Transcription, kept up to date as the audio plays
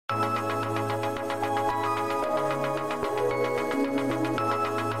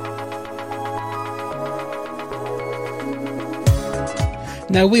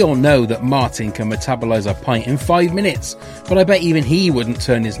Now, we all know that Martin can metabolise a pint in 5 minutes, but I bet even he wouldn't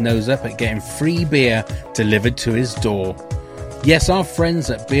turn his nose up at getting free beer delivered to his door. Yes, our friends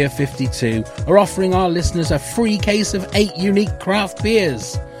at Beer 52 are offering our listeners a free case of 8 unique craft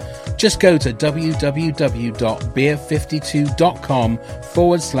beers. Just go to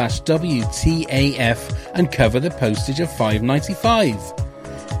www.beer52.com/WTAF and cover the postage of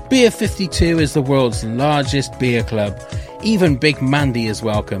 $5.95. Beer 52 is the world's largest beer club. Even Big Mandy is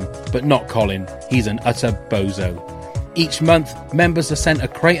welcome, but not Colin. He's an utter bozo. Each month, members are sent a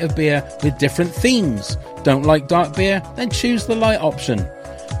crate of beer with different themes. Don't like dark beer? Then choose the light option.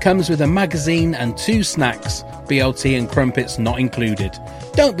 Comes with a magazine and 2 snacks, BLT and crumpets not included.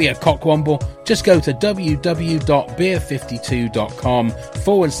 Don't be a cockwomble, just go to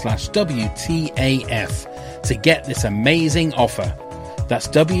www.beer52.com/WTAF to get this amazing offer. That's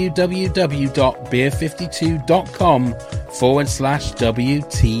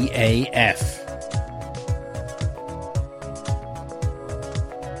www.beer52.com/WTAF.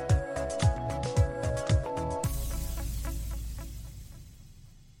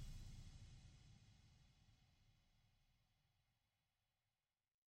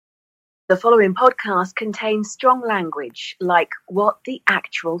 The following podcast contains strong language, like what the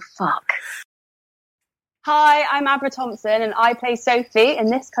actual fuck. Hi, I'm Abra Thompson and I play Sophie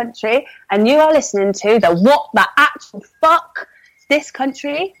in This Country, and you are listening to the What the Actual Fuck This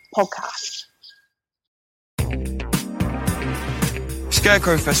Country podcast.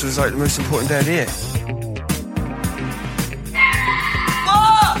 Scarecrow Festival is like the most important day of the year.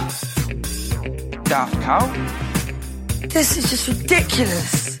 What? Daft Cow? This is just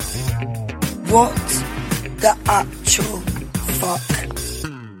ridiculous. What the actual fuck?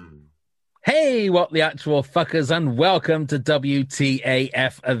 Hey, what the actual fuckers, and welcome to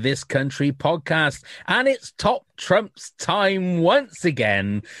WTAF of This Country podcast. And it's Top Trump's time once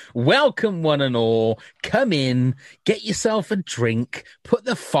again. Welcome one and all. Come in, get yourself a drink, put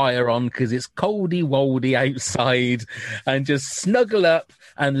the fire on because it's coldy-woldy outside, and just snuggle up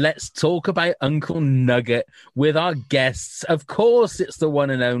and let's talk about Uncle Nugget with our guests. Of course, it's the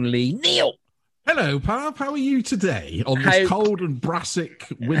one and only Neil. Hello, Pav. How are you today on this cold and brassic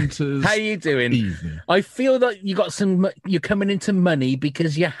winter's How you doing? evening? I feel that you're coming into money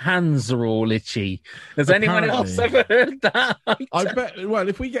because your hands are all itchy. Has anyone else ever heard that? I bet. Well,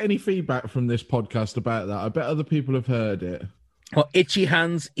 if we get any feedback from this podcast about that, I bet other people have heard it. Well, itchy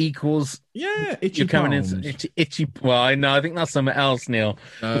hands equals itchy. You're coming palms. into itchy. Well, I know. I think that's something else, Neil.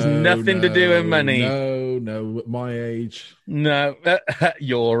 There's nothing to do with money. No, at my age. No,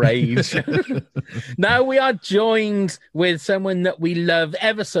 your age. Now we are joined with someone that we love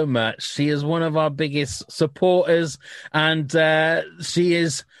ever so much. She is one of our biggest supporters, and she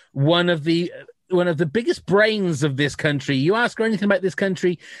is one of the biggest brains of this country. You ask her anything about this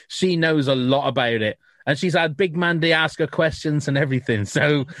country, she knows a lot about it. And she's had Big Mandy ask her questions and everything.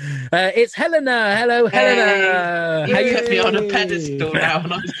 So it's Helena. Hello, Helena. You put me on a pedestal now.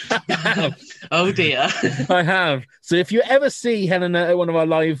 Oh, dear. I have. So if you ever see Helena at one of our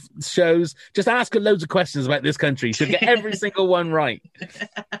live shows, just ask her loads of questions about this country. She'll get every single one right.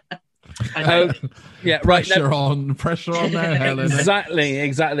 Yeah, right. Pressure on there, Helena.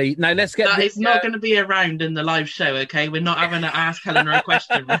 Exactly. Now let's get. That is not going to be around in the live show. Okay, we're not having to ask Helena a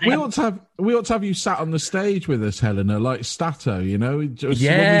question. Right? We ought to have you sat on the stage with us, Helena, like Stato. You know, just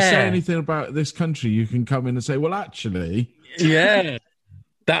Yeah. when we say anything about this country, you can come in and say, "Well, actually, Yeah.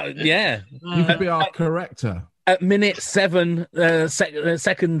 you could be our corrector." At minute 7,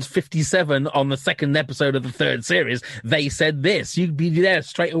 second 57 on the second episode of the third series, they said this. You'd be there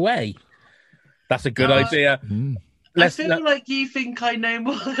straight away. That's a good idea. I feel like you think I know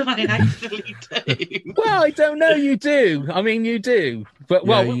more than I actually do. Well, I don't know. You do. I mean, you do. But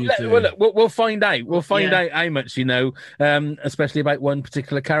we'll find out. We'll find out how much you know, especially about one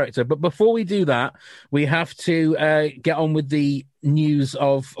particular character. But before we do that, we have to get on with the news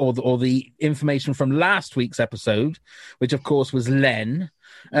of or the information from last week's episode, which of course was Len.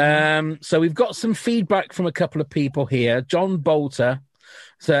 So we've got some feedback from a couple of people here. John Bolter,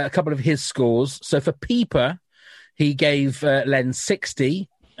 so a couple of his scores. So for Peeper, he gave Len 60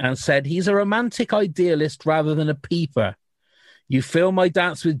 and said he's a romantic idealist rather than a peeper. You fill my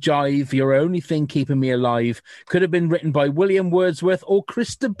dance with jive. Your only thing keeping me alive. Could have been written by William Wordsworth or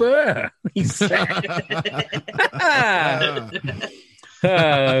Chris de Burgh, he said.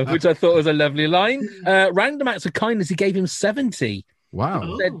 Which I thought was a lovely line. Random acts of kindness, he gave him 70.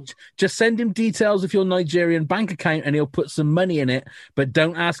 Wow. Said, just send him details of your Nigerian bank account and he'll put some money in it, but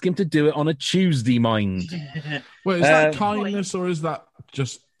don't ask him to do it on a Tuesday, mind. Well, is that kindness or is that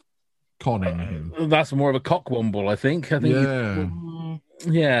just conning him? That's more of a cockwomble, I think. Yeah.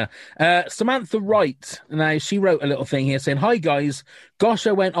 Yeah. Samantha Wright. Now, she wrote a little thing here saying, "Hi, guys.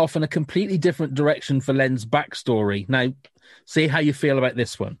 Gosha went off in a completely different direction for Len's backstory. Now, see how you feel about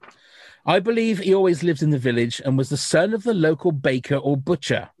this one. I believe he always lived in the village and was the son of the local baker or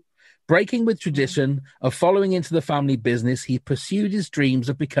butcher. Breaking with tradition of following into the family business, he pursued his dreams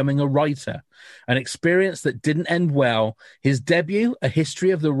of becoming a writer, an experience that didn't end well. His debut, A History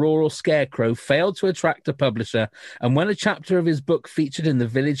of the Rural Scarecrow, failed to attract a publisher, and when a chapter of his book featured in the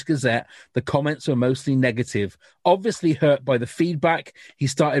Village Gazette, the comments were mostly negative. Obviously hurt by the feedback, he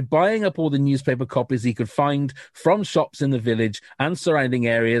started buying up all the newspaper copies he could find from shops in the village and surrounding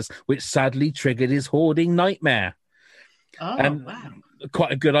areas, which sadly triggered his hoarding nightmare." Wow.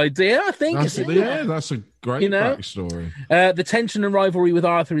 Quite a good idea, I think. That's a great backstory. The tension and rivalry with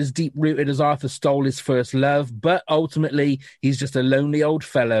Arthur is deep-rooted as Arthur stole his first love, but ultimately he's just a lonely old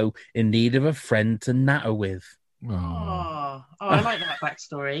fellow in need of a friend to natter with. Oh, I like that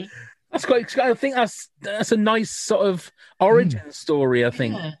backstory. That's quite. I think that's a nice sort of origin story, I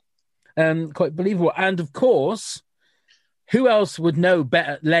think. Yeah. Quite believable. And of course, who else would know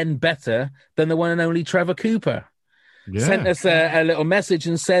Len better than the one and only Trevor Cooper? Yeah. Sent us a little message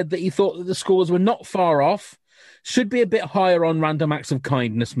and said that he thought that the scores were not far off, should be a bit higher on Random Acts of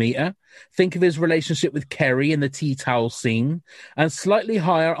Kindness meter. Think of his relationship with Kerry in the tea towel scene, and slightly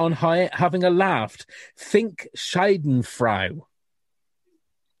higher on having a laugh. Think Schadenfrau.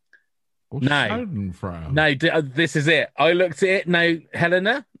 Now, this is it. I looked at it now,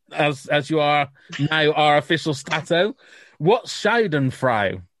 Helena, as you are now our official stato. What's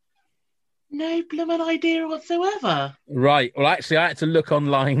Schadenfrau? No blooming idea whatsoever. Right. Well, actually, I had to look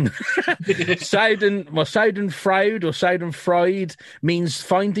online. Schadenfreude or Schadenfreude means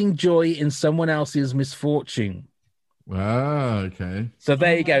finding joy in someone else's misfortune. Ah, okay. So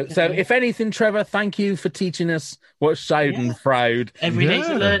there you go. Okay. So if anything, Trevor, thank you for teaching us what Schadenfreude. Every day's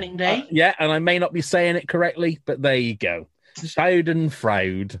a learning day. Yeah, and I may not be saying it correctly, but there you go.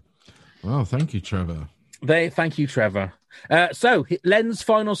 Schadenfreude. Well, thank you, Trevor. Thank you, Trevor. So Len's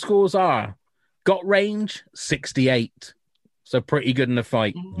final scores are got range 68, so pretty good in the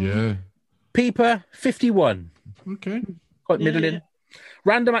fight. Yeah. Peeper 51. Okay. Quite middling.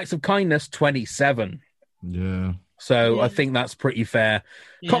 Random Acts of Kindness 27. Yeah. So I think that's pretty fair.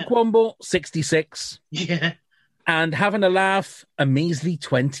 Cockwomble 66. Yeah. And Having a Laugh a measly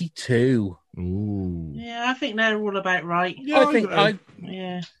 22. Ooh. Yeah, I think they're all about right.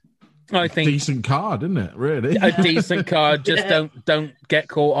 Yeah, I think decent card, isn't it? Really, a decent card. Just don't get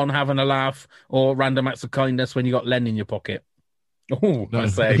caught on Having a Laugh or Random Acts of Kindness when you got Len in your pocket. Oh, I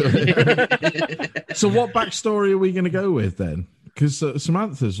say. So, what backstory are we going to go with then? Because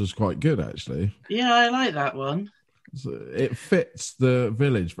Samantha's was quite good, actually. Yeah, I like that one. So it fits the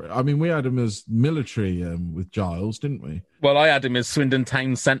village. I mean, we had him as military with Giles, didn't we? Well, I had him as Swindon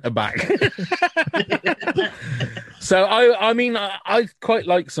Town centre back. So I mean, I quite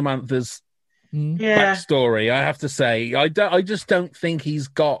like Samantha's backstory. I have to say, I just don't think he's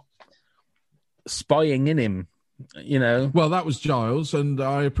got spying in him. You know. Well, that was Giles, and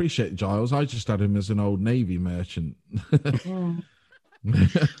I appreciate Giles. I just had him as an old Navy merchant.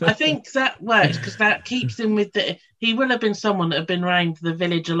 I think that works because that keeps him with he will have been someone that had been around the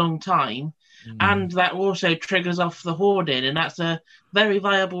village a long time, and that also triggers off the hoarding, and that's a very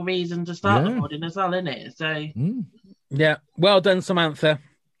viable reason to start the hoarding as well, isn't it? So yeah, well done, Samantha.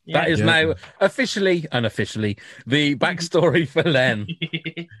 That is now officially, unofficially, the backstory for Len.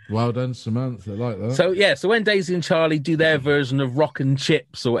 Well done, Samantha. I like that. So when Daisy and Charlie do their version of Rock and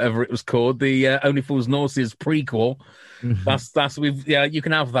Chips or whatever it was called, the Only Fools and Horses prequel, you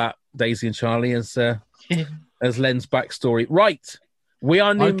can have that, Daisy and Charlie, as Len's backstory. Right. We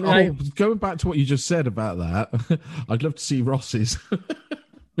are going back to what you just said about that. I'd love to see Ross's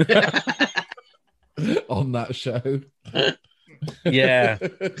on that show. Yeah.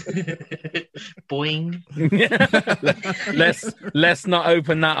 Boing. Let's not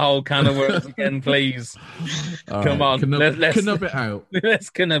open that whole can of worms again, please. Come on. Let's knub it out. Let's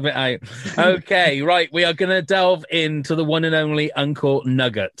knub it out. Okay, right. We are going to delve into the one and only Uncle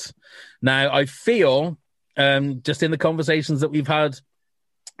Nugget. Now, I feel, just in the conversations that we've had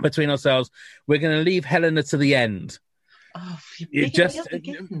between ourselves, we're going to leave Helena to the end. Oh,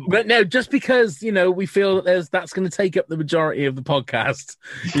 but no, just because we feel that that's going to take up the majority of the podcast.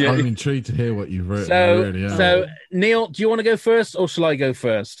 Yeah. I'm intrigued to hear what you've written. So, Neil, do you want to go first, or shall I go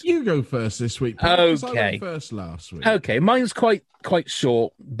first? You go first this week. Okay. I went first last week. Okay, mine's quite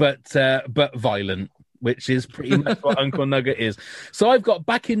short, but violent, which is pretty much what Uncle Nugget is. So I've got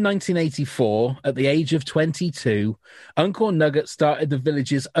back in 1984, at the age of 22, Uncle Nugget started the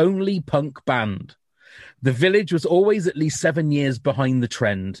village's only punk band. The Village was always at least 7 years behind the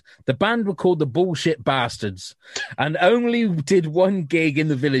trend. The band were called the Bullshit Bastards and only did one gig in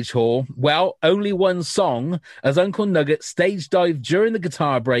the Village Hall. Well, only one song, as Uncle Nugget stage dived during the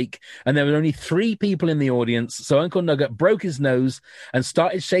guitar break, and there were only 3 people in the audience, so Uncle Nugget broke his nose and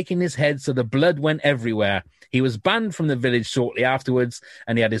started shaking his head so the blood went everywhere. He was banned from the Village shortly afterwards,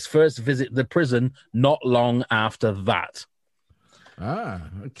 and he had his first visit to the prison not long after that. Ah,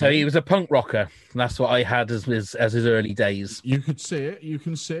 okay. So he was a punk rocker. That's what I had as his early days. You could see it. You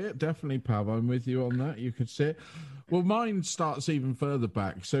can see it. Definitely, Pav. I'm with you on that. You could see it. Well, mine starts even further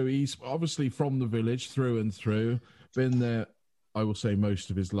back. So he's obviously from the Village through and through. Been there, I will say,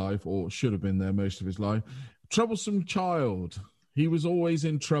 most of his life, or should have been there most of his life. Troublesome child. He was always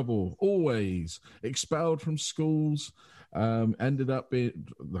in trouble. Always. Expelled from schools. Ended up being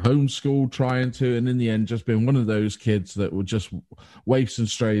homeschooled, trying to, and in the end just been one of those kids that were just waifs and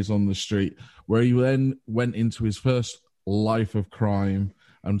strays on the street, where he then went into his first life of crime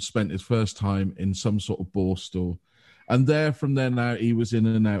and spent his first time in some sort of Borstal. And there, from there now, he was in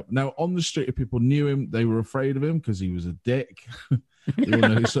and out. Now, on the street, if people knew him, they were afraid of him because he was a dick. You all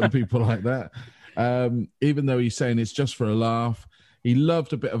know some people like that. Even though he's saying it's just for a laugh. He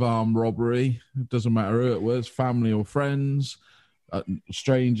loved a bit of armed robbery. It doesn't matter who it was, family or friends,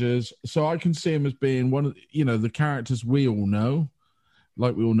 strangers. So I can see him as being one of, the characters we all know,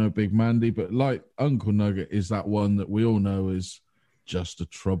 like we all know Big Mandy, but like Uncle Nugget is that one that we all know is just a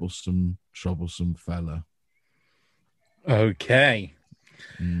troublesome fella. Okay.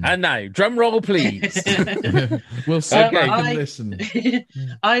 And now, drum roll, please. We'll sit back and listen.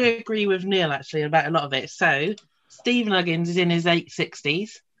 I agree with Neil, actually, about a lot of it. So, Stephen Huggins is in his late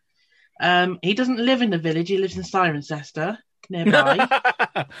 60s. He doesn't live in the Village. He lives in Cirencester, nearby.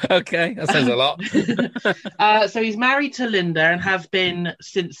 Okay, that says a lot. So he's married to Linda and have been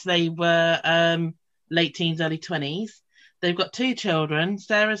since they were late teens, early 20s. They've got 2 children.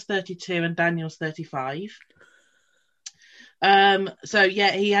 Sarah's 32 and Daniel's 35. So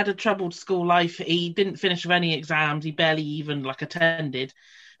yeah, he had a troubled school life. He didn't finish with any exams. He barely even attended.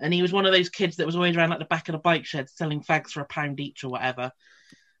 And he was one of those kids that was always around the back of the bike shed selling fags for £1 each or whatever.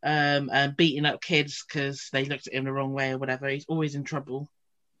 And beating up kids because they looked at him the wrong way or whatever. He's always in trouble.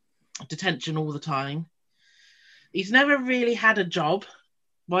 Detention all the time. He's never really had a job.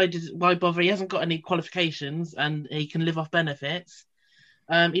 Why bother? He hasn't got any qualifications and he can live off benefits.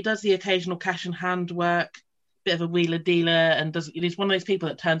 He does the occasional cash and hand work. Bit of a wheeler dealer, and he's one of those people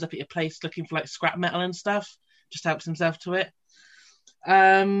that turns up at your place looking for scrap metal and stuff, just helps himself to it.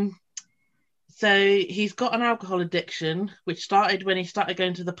 So he's got an alcohol addiction, which started when he started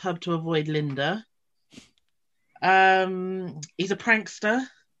going to the pub to avoid Linda. He's a prankster.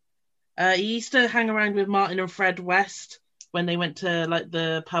 He used to hang around with Martin and Fred West when they went to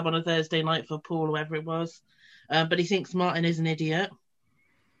the pub on a Thursday night for pool or whatever it was. But he thinks Martin is an idiot.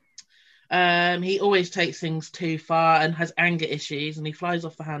 He always takes things too far and has anger issues, and he flies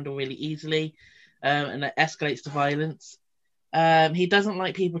off the handle really easily, and it escalates to violence. He doesn't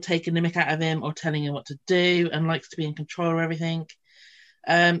like people taking the mick out of him or telling him what to do, and likes to be in control of everything.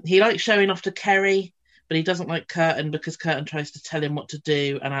 He likes showing off to Kerry, but he doesn't like Curtin because Curtin tries to tell him what to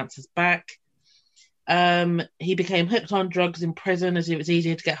do and answers back. He became hooked on drugs in prison as they were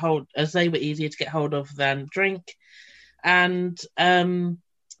easier to get hold of than drink. And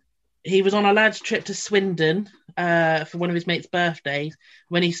he was on a lad's trip to Swindon for one of his mates' birthdays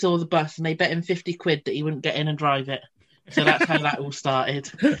when he saw the bus, and they bet him 50 quid that he wouldn't get in and drive it. So that's how that all started.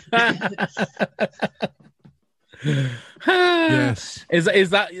 Yes. Is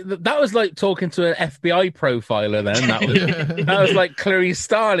that was like talking to an FBI profiler then? That was like Clarice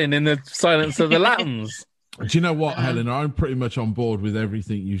Starling in the Silence of the Lambs. Do you know what, Helena? I'm pretty much on board with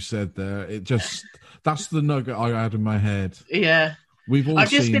everything you said there. That's the nugget I had in my head. Yeah. I've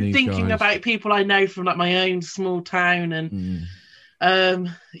just been thinking about people I know from my own small town, and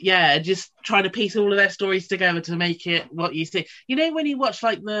just trying to piece all of their stories together to make it what you see. When you watch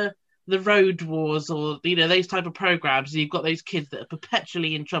the Road Wars or those type of programs, you've got those kids that are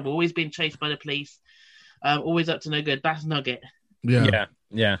perpetually in trouble, always being chased by the police, always up to no good. That's Nugget. Yeah.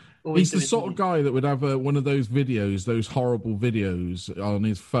 He's the sort of guy that would have one of those videos, those horrible videos on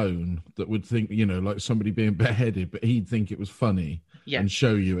his phone that would think, like somebody being beheaded, but he'd think it was funny and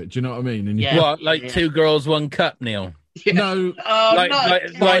show you it. Do you know what I mean? And 2 girls, 1 cup, Neil? Yeah. No, like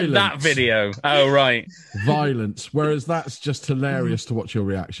that video. Oh, right. Violence. Whereas that's just hilarious to watch your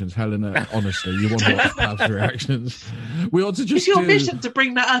reactions, Helena. Honestly, you want to watch Pav's reactions. We ought to just. It's your mission to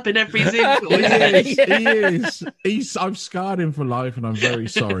bring that up in every Zoom call. He is. I've scarred him for life, and I'm very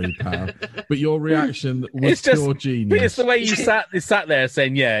sorry, Pav. But your reaction was pure genius. It's the way you sat there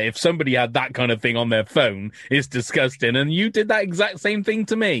saying, "Yeah, if somebody had that kind of thing on their phone, it's disgusting," and you did that exact same thing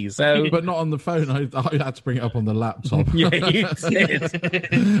to me. So, but not on the phone. I had to bring it up on the laptop. Yeah, you did.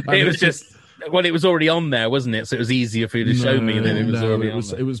 It was just, well, it was already on there, wasn't it? So it was easier for you to show me that it was already on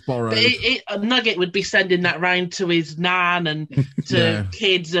there. It was borrowed. Nugget would be sending that round to his nan and to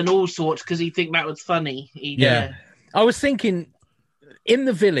kids and all sorts because he'd think that was funny. I was thinking, in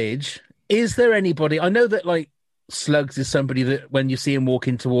the village, is there anybody? I know that like Slugs is somebody that when you see him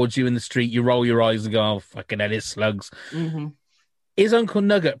walking towards you in the street, you roll your eyes and go, "Oh, fucking hell, it's Slugs." Mm-hmm. Is Uncle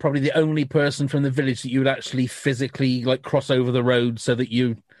Nugget probably the only person from the village that you would actually physically like cross over the road so that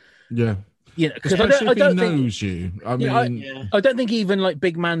you, because I don't think you. I don't think even like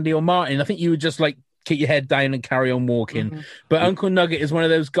Big Mandy or Martin. I think you would just like keep your head down and carry on walking. Mm-hmm. But Uncle Nugget is one of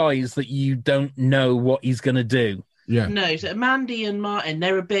those guys that you don't know what he's going to do. Yeah. No, so Mandy and Martin,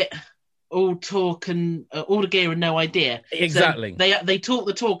 they're a bit all talk and all the gear and no idea. Exactly. So they talk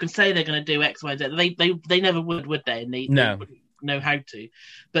the talk and say they're going to do X, Y, Z. They never would they? And they wouldn't know how to.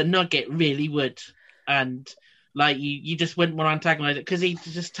 But Nugget really would. And like you just wouldn't want to antagonize it because he'd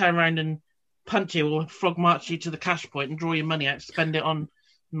just turn around and punch you or frog march you to the cash point and draw your money out, spend it on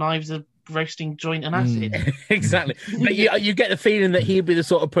knives of roasting joint and acid. Exactly. But you get the feeling that he'd be the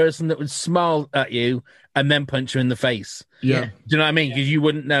sort of person that would smile at you and then punch you in the face. Yeah. Do you know what I mean? Because you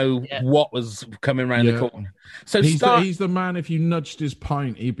wouldn't know what was coming around the corner. So he's the man, if you nudged his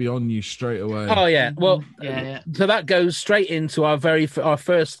pint, he'd be on you straight away. Oh, yeah. Well, so that goes straight into our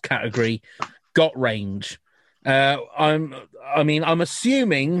first category, got range. I'm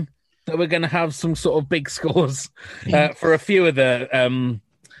assuming that we're going to have some sort of big scores for a few of the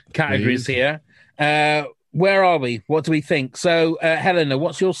categories here. Where are we? What do we think? So, Helena,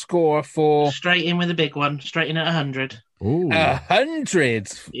 what's your score for? Straight in with a big one. Straight in at 100. Ooh. 100?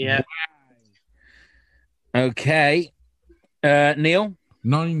 Yeah. Okay. Neil?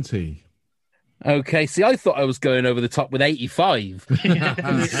 90. Okay. See, I thought I was going over the top with 85. So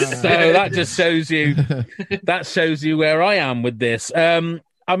that just shows you where I am with this.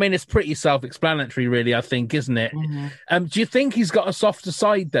 I mean, it's pretty self-explanatory, really, I think, isn't it? Mm-hmm. Do you think he's got a softer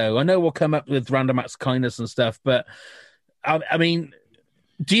side, though? I know we'll come up with random acts of kindness and stuff, but, I mean,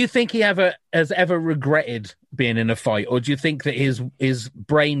 do you think he has ever regretted being in a fight, or do you think that his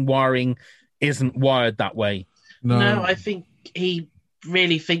brain wiring isn't wired that way? No, I think he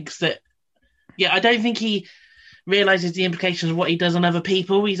really thinks that... Yeah, I don't think he realises the implications of what he does on other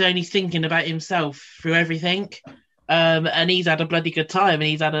people. He's only thinking about himself through everything. And he's had a bloody good time, and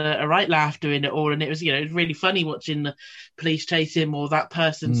he's had a right laugh doing it all. And it was, it was really funny watching the police chase him or that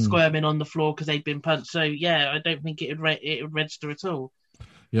person squirming on the floor because they'd been punched. So yeah, I don't think it would register at all.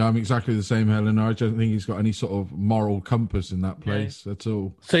 Yeah, I'm exactly the same, Helena. I don't think he's got any sort of moral compass in that place at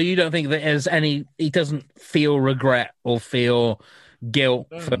all. So you don't think that there's he doesn't feel regret or feel guilt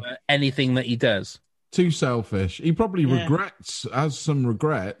for anything that he does? Too selfish. He probably has some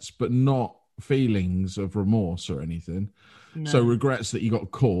regrets, but not feelings of remorse or anything. No. So regrets that he got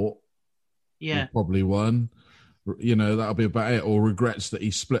caught. Yeah. Probably one. That'll be about it. Or regrets that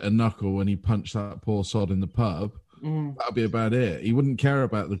he split a knuckle when he punched that poor sod in the pub. That'll be about it. He wouldn't care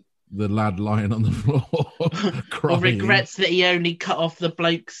about the lad lying on the floor crying. Or regrets that he only cut off the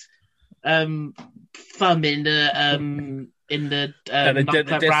bloke's thumb in the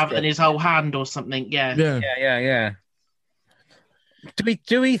rather than his whole hand or something. Yeah.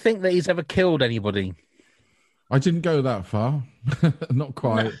 Do we think that he's ever killed anybody? I didn't go that far. Not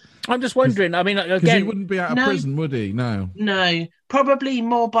quite. No. I'm just wondering. I mean, again, he wouldn't be out of prison, would he? No, probably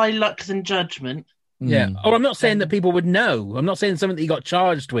more by luck than judgment. Yeah. Or I'm not saying that people would know. I'm not saying something that he got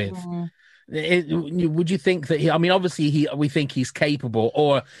charged with. Would you think that obviously we think he's capable,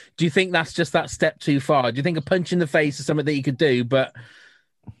 or do you think that's just that step too far? Do you think a punch in the face is something that he could do? But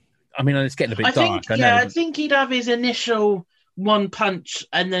I mean, it's getting a bit dark. I think he'd have his initial one punch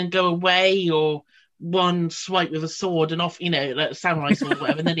and then go away, or one swipe with a sword and off, like a samurai sword or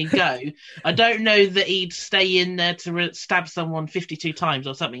whatever, and then he'd go. I don't know that he'd stay in there to stab someone 52 times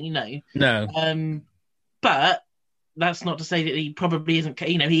or something, No. But that's not to say that he probably isn't,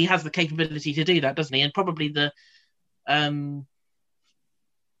 he has the capability to do that, doesn't he? And probably the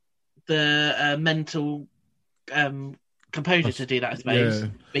mental composure to do that, I suppose. Yeah.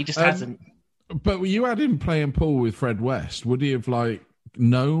 But he just hasn't. But you had him playing pool with Fred West. Would he have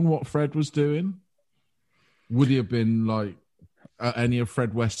known what Fred was doing? Would he have been like at any of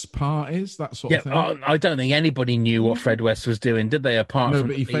Fred West's parties, that sort of thing? I don't think anybody knew what Fred West was doing, did they? Apart from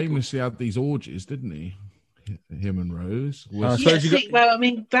but he famously had these orgies, didn't he? Him and Rose. I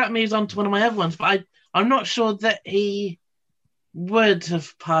mean, that moves on to one of my other ones, but I'm not sure that he would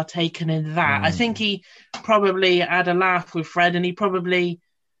have partaken in that. I think he probably had a laugh with Fred, and he probably,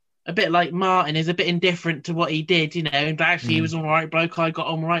 a bit like Martin, is a bit indifferent to what he did, you know, and actually he was all right bloke. I got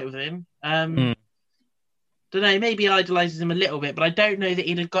on right with him. Don't know, maybe idolises him a little bit, but I don't know that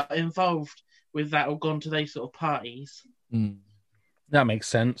he'd have got involved with that or gone to those sort of parties. That makes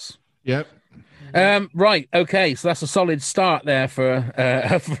sense. Yep. Right, okay, so that's a solid start there for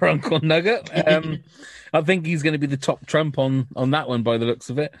Uncle Nugget. I think he's going to be the top trump on that one by the looks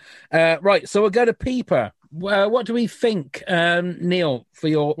of it. Right, so we'll go to Peeper. What do we think, Neil, for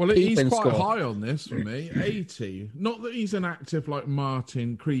your he's quite score? high on this for me, 80. Not that he's an active like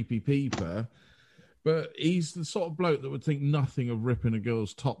Martin, creepy Peeper, but he's the sort of bloke that would think nothing of ripping a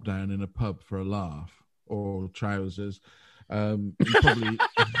girl's top down in a pub for a laugh or trousers. Probably...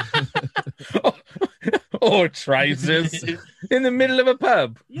 or trousers in the middle of a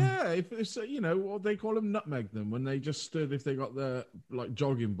pub. Yeah, if it's, what they call them, nutmeg them, when they just stood, if they got their like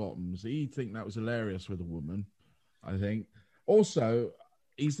jogging bottoms. He'd think that was hilarious with a woman, I think. Also,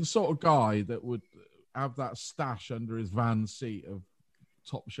 he's the sort of guy that would have that stash under his van seat of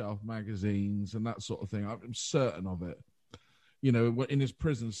top shelf magazines and that sort of thing. I'm certain of it. You know, in his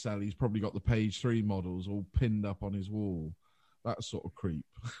prison cell, he's probably got the page 3 models all pinned up on his wall. That sort of creep.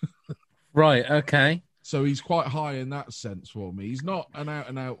 Right, okay. So he's quite high in that sense for me. He's not an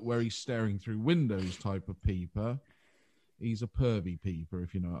out-and-out where he's staring through windows type of peeper. He's a pervy peeper,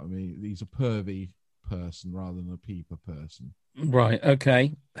 if you know what I mean. He's a pervy person rather than a peeper person. Right,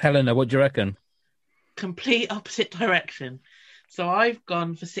 okay. Helena, what do you reckon? Complete opposite direction. So I've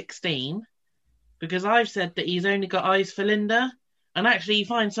gone for 16 because I've said that he's only got eyes for Linda, and actually he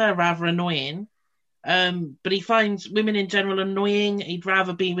finds her rather annoying. But he finds women in general annoying. He'd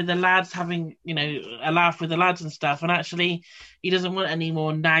rather be with the lads, having, a laugh with the lads and stuff. And actually, he doesn't want any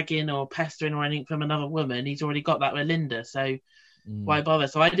more nagging or pestering or anything from another woman. He's already got that with Linda, so why bother?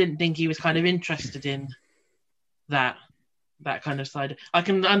 So I didn't think he was kind of interested in that kind of side. I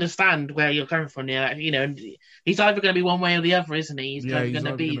can understand where you're coming from. Yeah, he's either going to be one way or the other, isn't he? He's going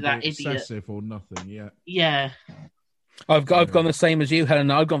to be that idiot, obsessive or nothing. Yeah. Yeah. I've gone the same as you,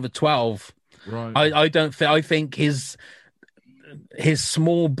 Helena. I've gone for 12. Right. I think his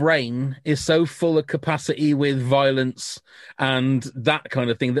small brain is so full of capacity with violence and that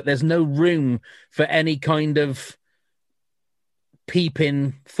kind of thing that there's no room for any kind of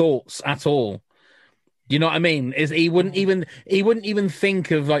peeping thoughts at all. You know what I mean? He wouldn't even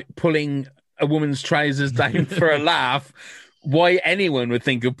think of like pulling a woman's trousers down for a laugh. Why anyone would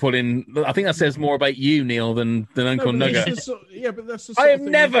think of pulling... I think that says more about you, Neil, than Uncle Nugget. But that's the I have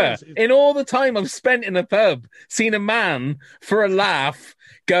never, in all the time I've spent in a pub, seen a man, for a laugh,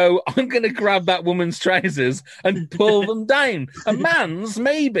 go, I'm going to grab that woman's trousers and pull them down. A man's,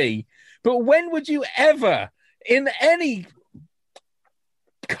 maybe. But when would you ever, in any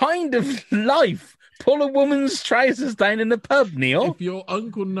kind of life, pull a woman's trousers down in the pub, Neil? If you're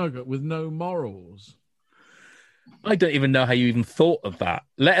Uncle Nugget with no morals... I don't even know how you even thought of that,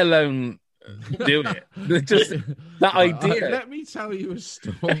 let alone do it. Just that idea. Let me tell you a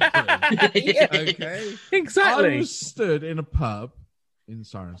story. Okay, exactly. I was stood in a pub in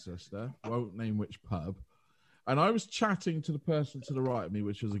Cirencester, won't name which pub, and I was chatting to the person to the right of me,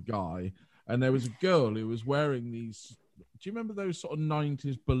 which was a guy, and there was a girl who was wearing these. Do you remember those sort of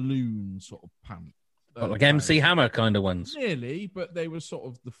 90s balloon sort of pants? Like MC Hammer kind of ones? Nearly, but they were sort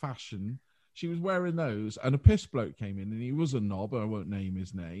of the fashion. She was wearing those, and a piss bloke came in, and he was a knob, I won't name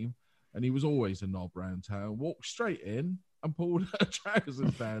his name, and he was always a knob round town, walked straight in and pulled her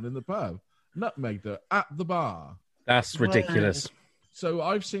trousers down in the pub, nutmegged her at the bar. That's ridiculous. So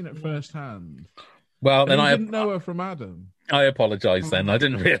I've seen it firsthand. Well, then I didn't know her from Adam. I apologise then. I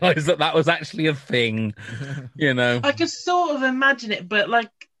didn't realise that was actually a thing, I could sort of imagine it, but like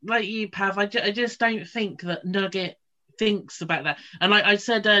you, Pav, I just don't think that Nugget thinks about that. And like I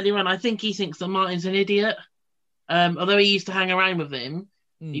said earlier on, I think he thinks that Martin's an idiot. Although he used to hang around with him,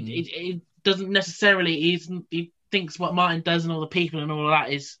 he doesn't necessarily. He thinks what Martin does and all the people and all of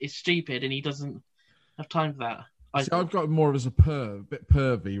that is stupid, and he doesn't have time for that. I've got more of as a bit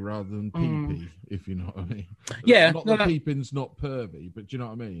pervy rather than peepy, if you know what I mean. Yeah, not that peeping's not pervy, but do you know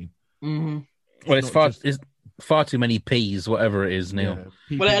what I mean? Mm-hmm. Well, it's far too many P's, whatever it is, Neil.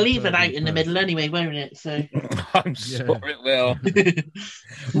 Yeah, well, it'll even out in the middle anyway, won't it? So I'm sure it will.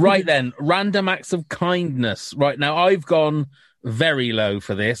 Right then, random acts of kindness. Right now, I've gone very low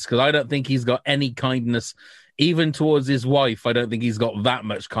for this because I don't think he's got any kindness even towards his wife, I don't think he's got that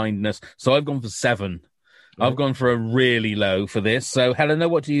much kindness. So I've gone for 7. I've gone for a really low for this. So, Helena,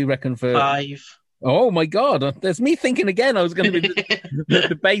 what do you reckon for 5? Oh, my God. There's me thinking again. I was going to be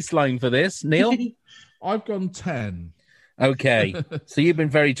the baseline for this. Neil? I've gone 10. Okay. So you've been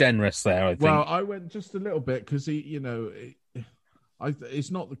very generous there, I think. Well, I went just a little bit because it's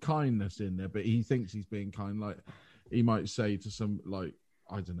not the kindness in there, but he thinks he's being kind. Like, he might say to some, like,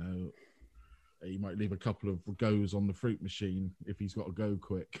 I don't know, he might leave a couple of goes on the fruit machine if he's got to go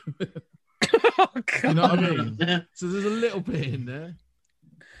quick. Oh, God. You know what I mean? So there's a little bit in there.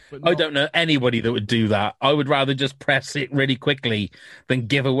 But I don't know anybody that would do that. I would rather just press it really quickly than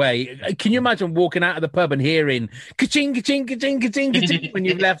give away. Can you imagine walking out of the pub and hearing ka-ching, ka-ching, ka-ching, ka-ching, ka-ching when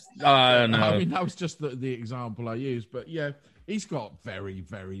you've left? Oh, no. I mean, that was just the example I used. But yeah, he's got very,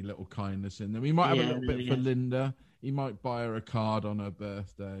 very little kindness in them. He might have a little bit for Linda. He might buy her a card on her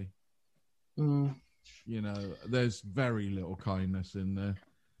birthday. Mm. You know, there's very little kindness in there.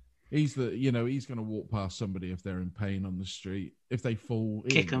 He's he's going to walk past somebody if they're in pain on the street. If they fall,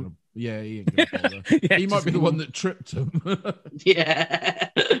 kick them. He ain't going to bother. Yeah, he might be the one that tripped them. Yeah.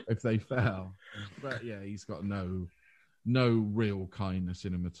 If they fell. But yeah, he's got no real kindness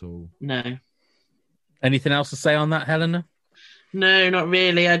in him at all. No. Anything else to say on that, Helena? No, not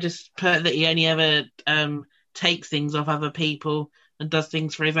really. I just put that he only ever takes things off other people and does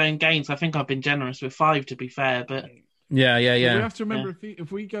things for his own gain. So I think I've been generous with 5, to be fair, but... Yeah. We have to remember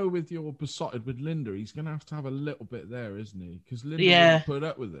if we go with your besotted with Linda, he's going to have a little bit there, isn't he? Because Linda wouldn't put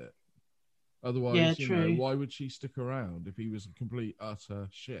up with it. Otherwise, why would she stick around if he was a complete utter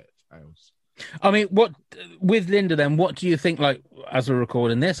shit house? I mean, what with Linda then? What do you think? Like, as we're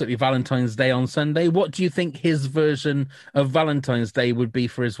recording this, it'll be Valentine's Day on Sunday. What do you think his version of Valentine's Day would be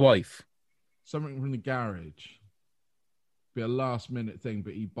for his wife? Something from the garage. Be a last minute thing,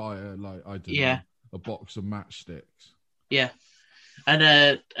 but he'd buy her a box of matchsticks. Yeah, and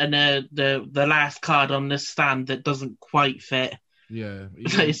the last card on this stand that doesn't quite fit. Yeah,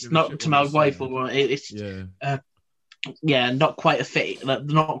 it's not to my wife or it's not quite a fit,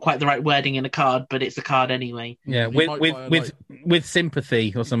 not quite the right wording in a card, but it's a card anyway. Yeah, with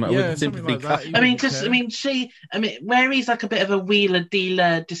sympathy or something. Yeah, with sympathy. Something like that. Where he's like a bit of a wheeler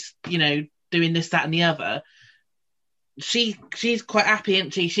dealer, just doing this, that, and the other. She's quite happy,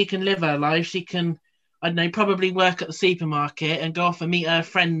 isn't she? She can live her life. She can, I don't know, probably work at the supermarket and go off and meet her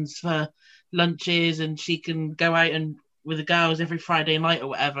friends for lunches, and she can go out and with the girls every Friday night or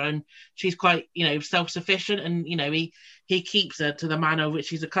whatever. And she's quite, self-sufficient, and he keeps her to the manner which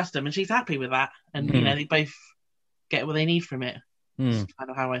she's accustomed, and she's happy with that. And they both get what they need from it. That's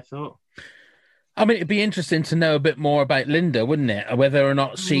kind of how I thought. I mean, it'd be interesting to know a bit more about Linda, wouldn't it? Whether or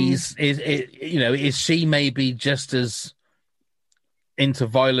not is she maybe just as into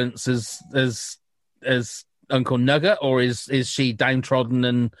violence as Uncle Nugget, or is she downtrodden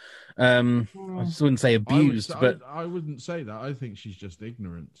and I just wouldn't say abused, but I wouldn't say that. I think she's just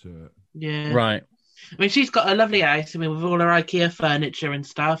ignorant to it. Yeah, right. I mean, she's got a lovely house. I mean, with all her IKEA furniture and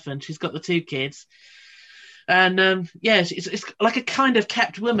stuff, and she's got the 2 kids. And it's like a kind of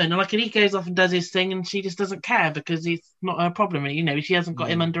kept woman. Like, he goes off and does his thing, and she just doesn't care because he's not her problem. She hasn't got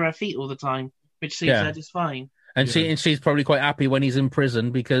him under her feet all the time, which suits her just fine. And she's probably quite happy when he's in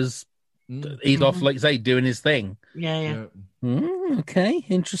prison because he's off, like you say, doing his thing. Yeah. Okay,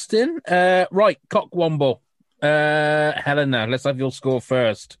 interesting. Right, Cockwomble. Helena, let's have your score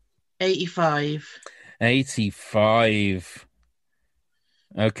first. 85. 85.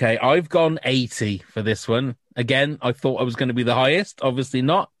 Okay, I've gone 80 for this one. Again, I thought I was going to be the highest. Obviously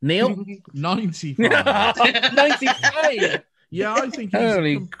not. Neil? 95. 95! Yeah, I think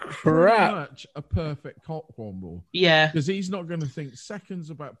he's pretty much a perfect Cockwomble. Yeah. Because he's not going to think seconds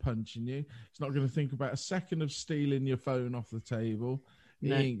about punching you. He's not going to think about a second of stealing your phone off the table.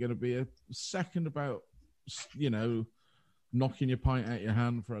 No. He ain't going to be a second about, knocking your pint out your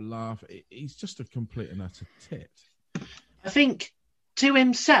hand for a laugh. He's just a complete and utter tit. I think... to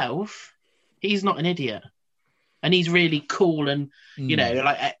himself, he's not an idiot, and he's really cool, and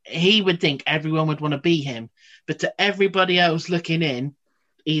he would think everyone would want to be him, but to everybody else looking in,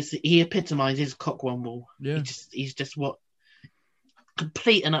 he epitomizes Cockwomble. Yeah, he's just what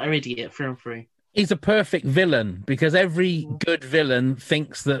complete and utter idiot through and through. He's a perfect villain because every good villain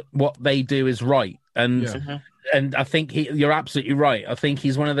thinks that what they do is right, and I think you're absolutely right. I think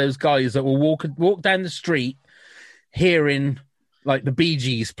he's one of those guys that will walk down the street hearing like the Bee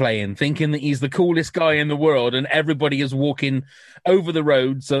Gees playing, thinking that he's the coolest guy in the world, and everybody is walking over the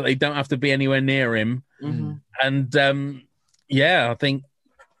road so they don't have to be anywhere near him. And I think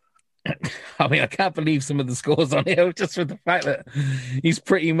I mean, I can't believe some of the scores on here just for the fact that he's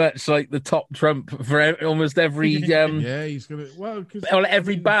pretty much like the top trump for almost every. Yeah, he's gonna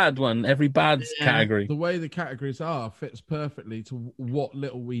every bad one, every bad category. The way the categories are fits perfectly to what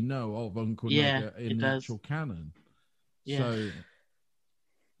little we know of Uncle Nugget in the actual canon. Yeah. So,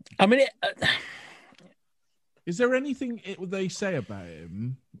 I mean, is there anything they say about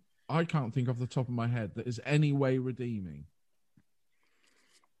him? I can't think off the top of my head that is any way redeeming.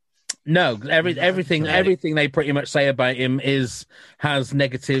 No, everything they pretty much say about him has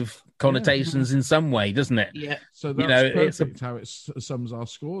negative connotations in some way, doesn't it? Yeah. So that's perfect how it sums our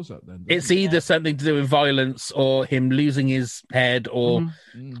scores up then. It's either something to do with violence or him losing his head or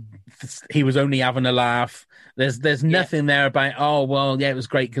he was only having a laugh. There's nothing there about, it was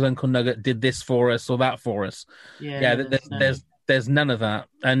great because Uncle Nugget did this for us or that for us. There's none of that.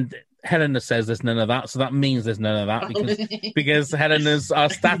 And Helena says there's none of that, so that means there's none of that because Helena's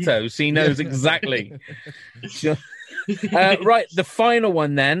our stato. She knows exactly. Right, the final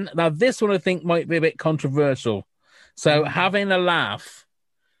one then. Now, this one I think might be a bit controversial. So, having a laugh.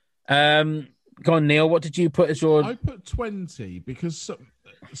 Go on, Neil. What did you put as your? I put 20 because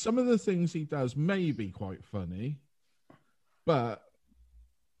some of the things he does may be quite funny, but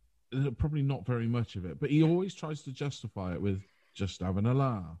probably not very much of it. But he always tries to justify it with just having a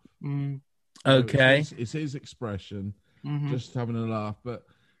laugh. Okay. It's his expression, just having a laugh. But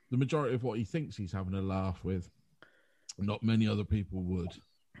the majority of what he thinks he's having a laugh with, not many other people would.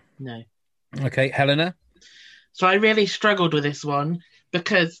 No. Okay, Helena? So I really struggled with this one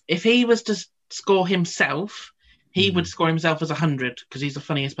because if he was to score himself, he would score himself as 100 because he's the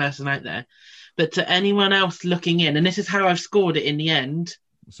funniest person out there. But to anyone else looking in, and this is how I've scored it in the end,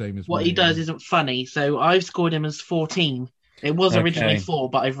 same as what he does isn't funny. So I've scored him as 14. It was originally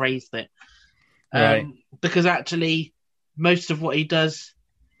 4, but I've raised it. Right. Because actually, most of what he does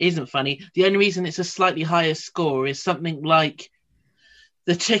isn't funny. The only reason it's a slightly higher score is something like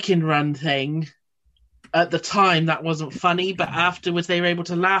the chicken run thing. At the time, that wasn't funny, but afterwards they were able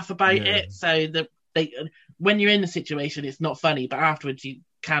to laugh about it. So when you're in the situation, it's not funny, but afterwards you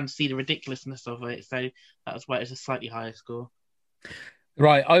can see the ridiculousness of it. So that was why it's a slightly higher score.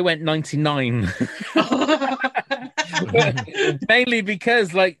 Right, I went 99. Mainly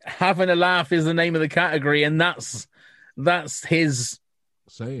because having a laugh is the name of the category, and that's his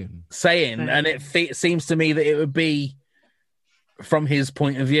saying, and it seems to me that it would be from his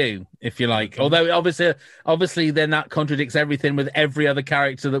point of view, if you like. Although obviously then that contradicts everything with every other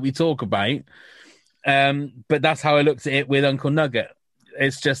character that we talk about. But that's how I looked at it with Uncle Nugget.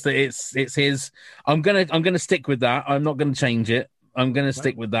 It's just that it's his. I'm gonna stick with that. I'm not gonna change it. I'm going to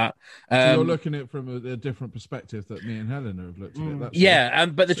stick with that. So you're looking at it from a different perspective that me and Helena have looked at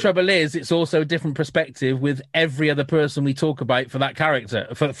it. But the trouble is, it's also a different perspective with every other person we talk about for that character,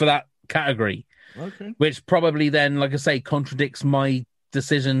 for that category. Okay. Which probably then, like I say, contradicts my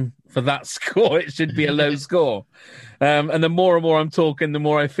decision for that score. It should be a low score. And the more and more I'm talking, the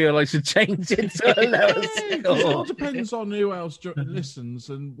more I feel I should change it to a lower score. It all depends on who else listens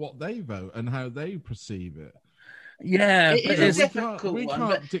and what they vote and how they perceive it. Yeah, we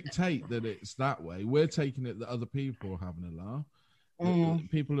can't dictate that it's that way. We're taking it that other people are having a laugh.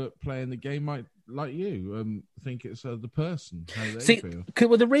 People that play in the game might, like you, think it's the person, how they feel.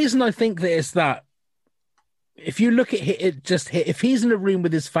 Well, the reason I think that it's that, if you look at it, if he's in a room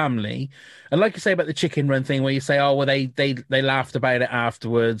with his family, and like you say about the chicken run thing, where you say, they laughed about it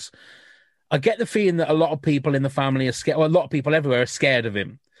afterwards. I get the feeling that a lot of people in the family are scared. Well, a lot of people everywhere are scared of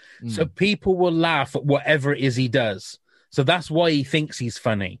him. So people will laugh at whatever it is he does. So that's why he thinks he's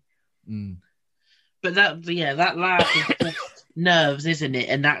funny. But that laugh is just nerves, isn't it?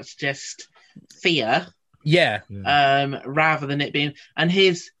 And that's just fear. Yeah. Rather than it being, and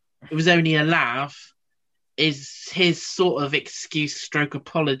it was only a laugh, is his sort of excuse stroke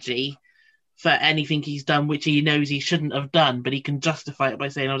apology for anything he's done, which he knows he shouldn't have done, but he can justify it by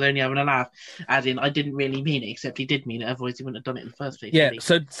saying, I was only having a laugh, as in, I didn't really mean it, except he did mean it, otherwise he wouldn't have done it in the first place. Yeah,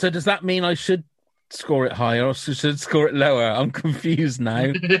 so does that mean I should score it higher or should score it lower? I'm confused now.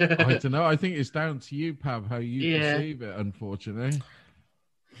 I don't know. I think it's down to you, Pav, how you perceive it, unfortunately.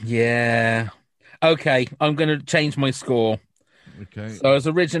 Yeah. Okay, I'm going to change my score. Okay. So I was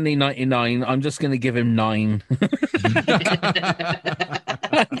originally 99. I'm just going to give him 9.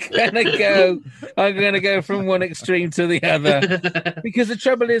 I'm gonna go from one extreme to the other. Because the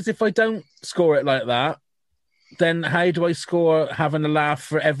trouble is, if I don't score it like that, then how do I score having a laugh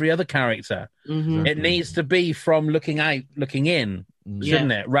for every other character? It needs to be from looking out, looking in,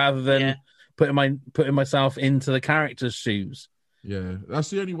 shouldn't it? Rather than putting myself into the character's shoes. Yeah, that's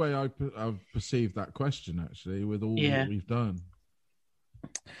the only way I've perceived that question, actually, with all that we've done.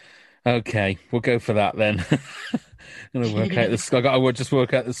 Okay, we'll go for that then. I'm gonna work out this. I will just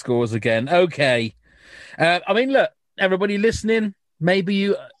work out the scores again. Okay. I mean, look, everybody listening, maybe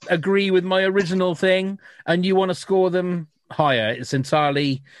you agree with my original thing and you want to score them higher. It's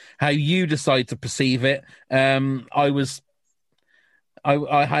entirely how you decide to perceive it. I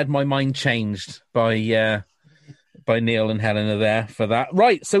had my mind changed by Neil and Helena there for that.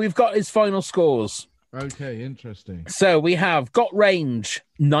 Right, so we've got his final scores. Okay, interesting. So we have got range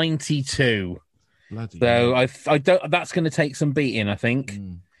 92. Bloody so I don't. That's going to take some beating, I think.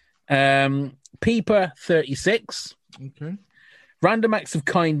 Peeper 36. Okay. Random acts of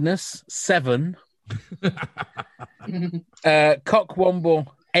kindness 7. Cockwomble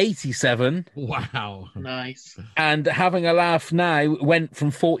 87. Wow. Nice. And having a laugh now went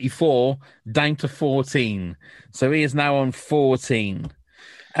from 44 down to 14. So he is now on 14.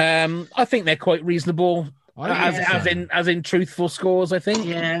 I think they're quite reasonable as in truthful scores, I think.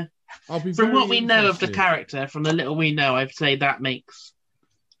 Yeah. From what we know of the character, from the little we know, I'd say that's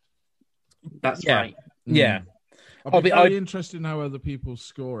right. Yeah. I'll be very interested in how other people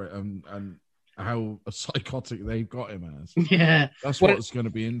score it and how psychotic they've got him as. Yeah. That's what's going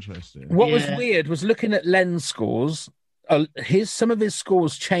to be interesting. What was weird was looking at Len's scores. Some of his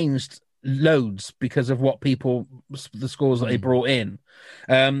scores changed loads because of the scores that they brought in.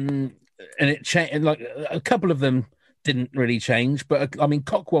 And it changed, like a couple of them didn't really change, but I mean,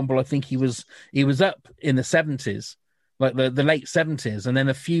 Cockwomble, I think he was up in the 70s, like the late 70s, and then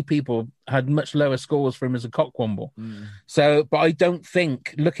a few people had much lower scores for him as a Cockwomble. So, but I don't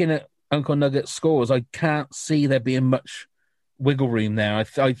think, looking at Uncle Nugget's scores, I can't see there being much wiggle room there.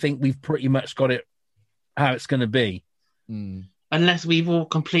 I think we've pretty much got it how it's going to be. Unless we've all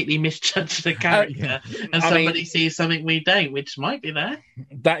completely misjudged the character and somebody sees something we don't, which might be there.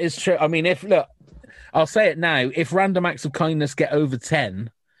 That is true. I mean, I'll say it now. If random acts of kindness get over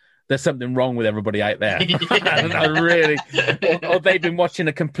 10, there's something wrong with everybody out there. I really, or they've been watching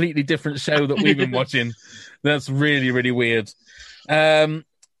a completely different show that we've been watching. That's really, really weird. So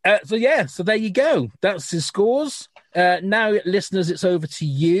there you go. That's his scores. Now, listeners, it's over to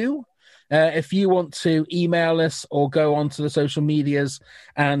you. If you want to email us or go onto the social medias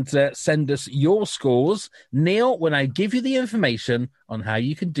and send us your scores, Neil, when I give you the information on how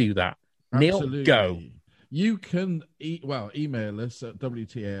you can do that. Absolutely. Neil, go. You can email us at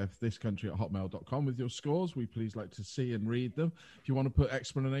wtaf@thiscountry@hotmail.com with your scores. We please like to see and read them. If you want to put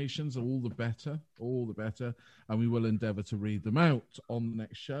explanations, all the better. And we will endeavour to read them out on the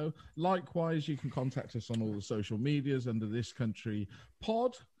next show. Likewise, you can contact us on all the social medias under This Country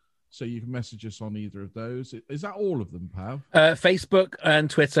Pod. So you can message us on either of those. Is that all of them, Pav? Facebook and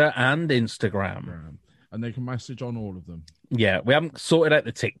Twitter and Instagram. And they can message on all of them. Yeah, we haven't sorted out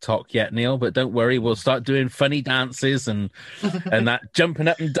the TikTok yet, Neil, but don't worry, we'll start doing funny dances and that jumping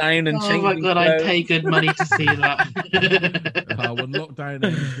up and down and changing. Oh my God, I'd pay good money to see that. When lockdown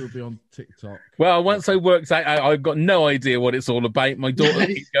ends, we'll be on TikTok. Well, once I worked out, I've got no idea what it's all about. My daughter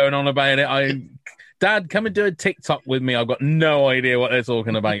keeps going on about it. Dad, come and do a TikTok with me. I've got no idea what they're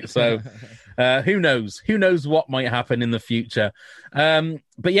talking about. So who knows? Who knows what might happen in the future?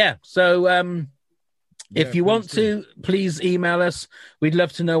 But yeah, so if you want to, please email us. We'd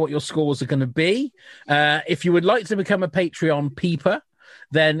love to know what your scores are going to be. If you would like to become a Patreon peeper,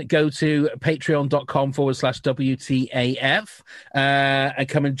 then go to patreon.com/WTAF and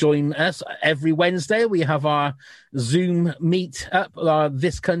come and join us every Wednesday. We have our Zoom meet up,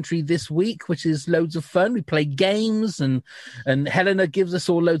 This Country This Week, which is loads of fun. We play games and Helena gives us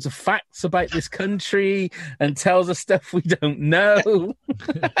all loads of facts about this country and tells us stuff we don't know.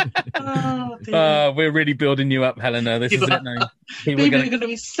 We're really building you up, Helena. This is it now. People are going to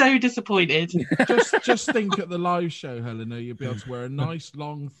be so disappointed. Just think at the live show, Helena, you'll be able to wear a nice,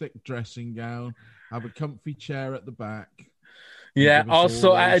 long, thick dressing gown, have a comfy chair at the back. Yeah, I'll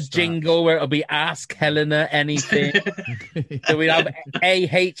sort out a jingle where it'll be Ask Helena Anything. So we have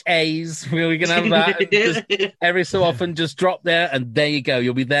AHAs. We're going to have that. Just every so often, just drop there, and there you go.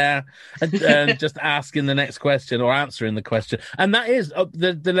 You'll be there and just asking the next question or answering the question. And that is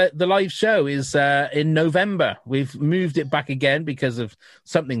the live show is in November. We've moved it back again because of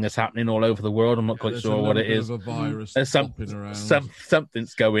something that's happening all over the world. I'm not quite sure what it is. There's a virus around.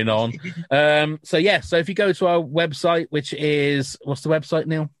 Something's going on. So if you go to our website, which is, what's the website,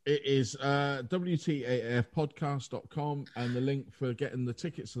 Neil? It is WTAFpodcast.com, and the link for getting the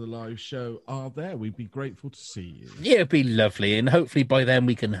tickets to the live show are there. We'd be grateful to see you. Yeah, it'd be lovely, and hopefully by then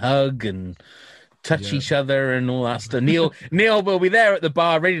we can hug and touch each other and all that stuff. Neil will be there at the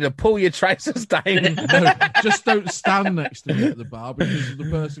bar ready to pull your trousers down. No, just don't stand next to me at the bar because the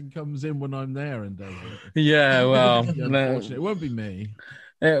person comes in when I'm there and does it. Yeah, well, unfortunately, it won't be me.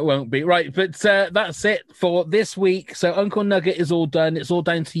 It won't be. Right, but that's it for this week. So Uncle Nugget is all done. It's all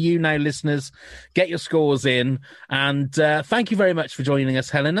down to you now, listeners. Get your scores in. And thank you very much for joining us,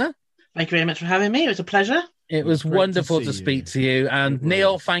 Helena. Thank you very much for having me. It was a pleasure. It was wonderful to speak to you. And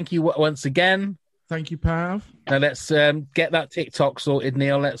Neil, thank you once again. Thank you, Pav. Now let's get that TikTok sorted,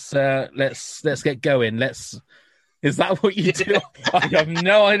 Neil. Let's get going. Is that what you do? I have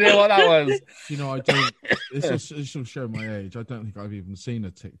no idea what that was. You know, I don't. This will show my age. I don't think I've even seen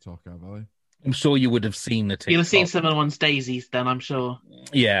a TikTok, have I? I'm sure you would have seen the TikTok. You'll have seen some of the ones Daisy's done, I'm sure.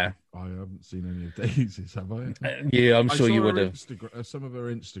 Yeah. I haven't seen any of Daisy's, have I? Yeah, I'm sure you would have. Some of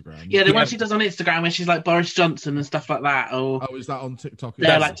her Instagram. Yeah, the one she does on Instagram where she's like Boris Johnson and stuff like that. Or is that on TikTok?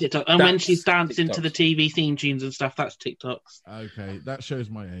 Yeah, like TikTok. And when she's dancing to the TV theme tunes and stuff, that's TikToks. Okay, that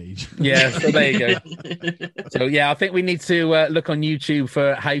shows my age. Yeah, so there you go. So yeah, I think we need to look on YouTube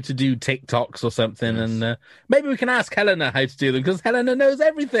for how to do TikToks or something, and maybe we can ask Helena how to do them because Helena knows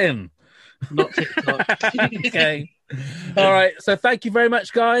everything. Not TikTok. Okay. All right. So thank you very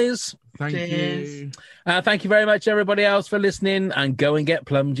much, guys. Thank you. Thank you very much, everybody else, for listening. And go and get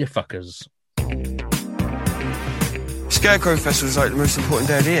plumbed, you fuckers. Scarecrow Festival is like the most important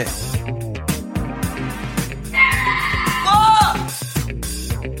day of the year.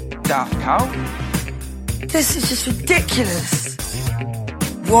 What? Daft Cow? This is just ridiculous.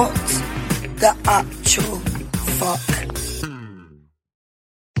 What the actual fuck?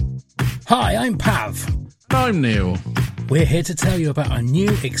 Hi, I'm Pav. I'm Neil. We're here to tell you about our new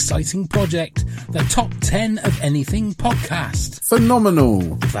exciting project, the Top 10 of Anything podcast. Phenomenal.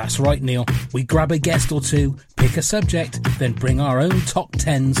 That's right, Neil. We grab a guest or two, pick a subject, then bring our own top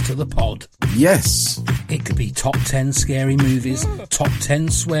 10s to the pod. Yes. It could be top 10 scary movies, top 10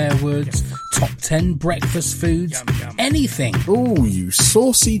 swear words, top 10 breakfast foods, anything. Oh, you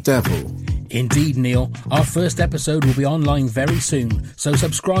saucy devil. Indeed, Neil. Our first episode will be online very soon, so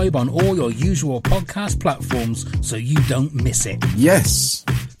subscribe on all your usual podcast platforms so you don't miss it. Yes.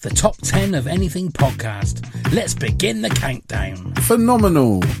 The Top 10 of Anything podcast. Let's begin the countdown.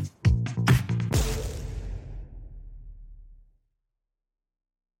 Phenomenal.